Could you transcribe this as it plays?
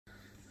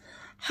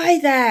Hi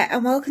there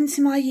and welcome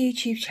to my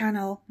YouTube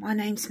channel. My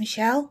name's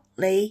Michelle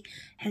Lee,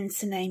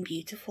 hence the name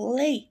Beautiful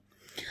Lee.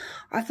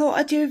 I thought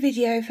I'd do a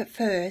video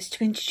first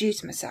to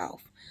introduce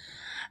myself.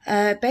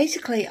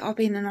 Basically, I've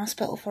been in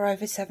hospital for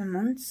over 7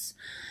 months,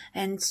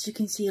 and you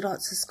can see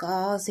lots of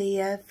scars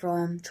here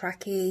from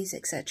trachea,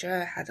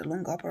 etc. Had a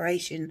lung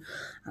operation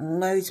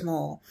and loads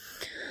more.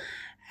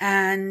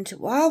 And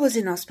while I was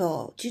in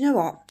hospital, do you know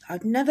what?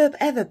 I'd never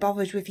ever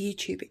bothered with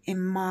YouTube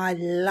in my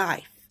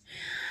life.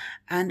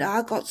 And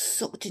I got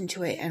sucked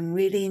into it and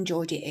really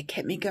enjoyed it. It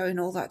kept me going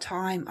all that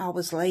time. I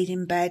was laid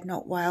in bed,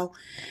 not well,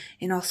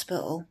 in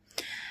hospital.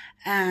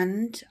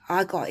 And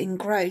I got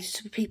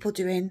engrossed with people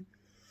doing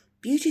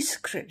beauty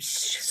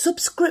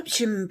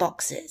subscription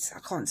boxes. I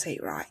can't say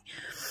it right.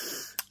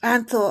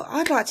 And thought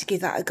I'd like to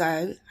give that a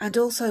go. And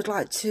also I'd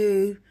like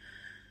to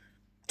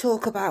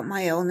talk about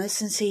my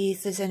illness and see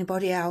if there's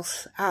anybody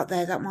else out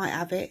there that might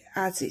have it,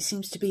 as it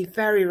seems to be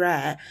very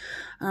rare.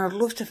 And I'd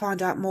love to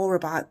find out more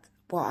about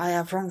what I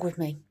have wrong with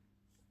me.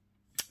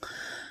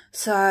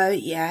 So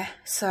yeah,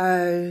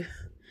 so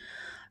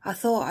I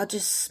thought I'd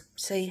just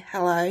say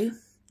hello,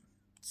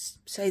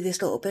 say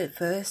this little bit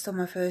first on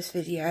my first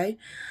video,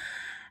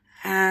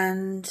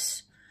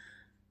 and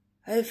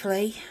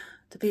hopefully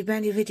there'll be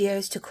many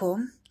videos to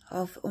come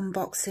of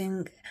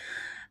unboxing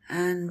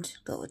and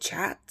little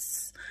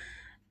chats.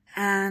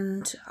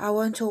 And I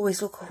won't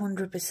always look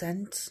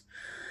 100%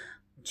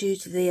 due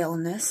to the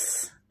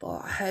illness,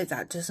 but I hope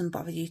that doesn't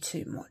bother you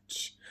too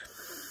much.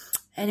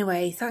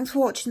 Anyway, thanks for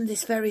watching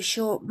this very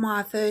short,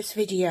 my first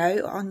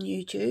video on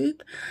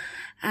YouTube.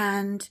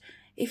 And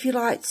if you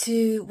like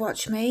to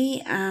watch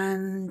me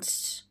and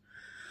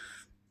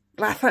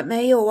laugh at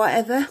me or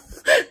whatever,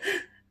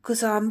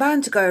 because I'm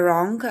bound to go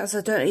wrong, as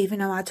I don't even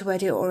know how to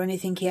edit or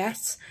anything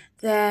yet,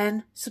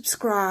 then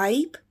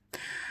subscribe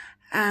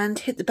and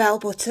hit the bell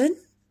button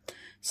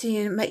so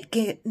you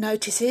get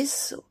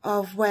notices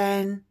of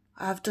when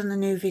I've done a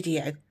new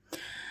video.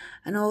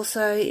 And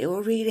also, it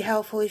will really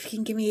helpful if you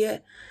can give me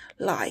a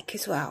like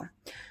as well.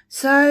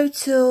 So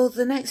till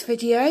the next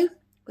video,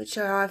 which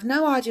I have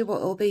no idea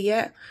what it will be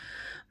yet,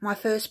 my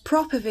first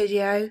proper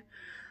video,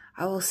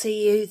 I will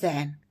see you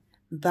then.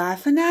 Bye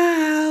for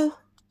now.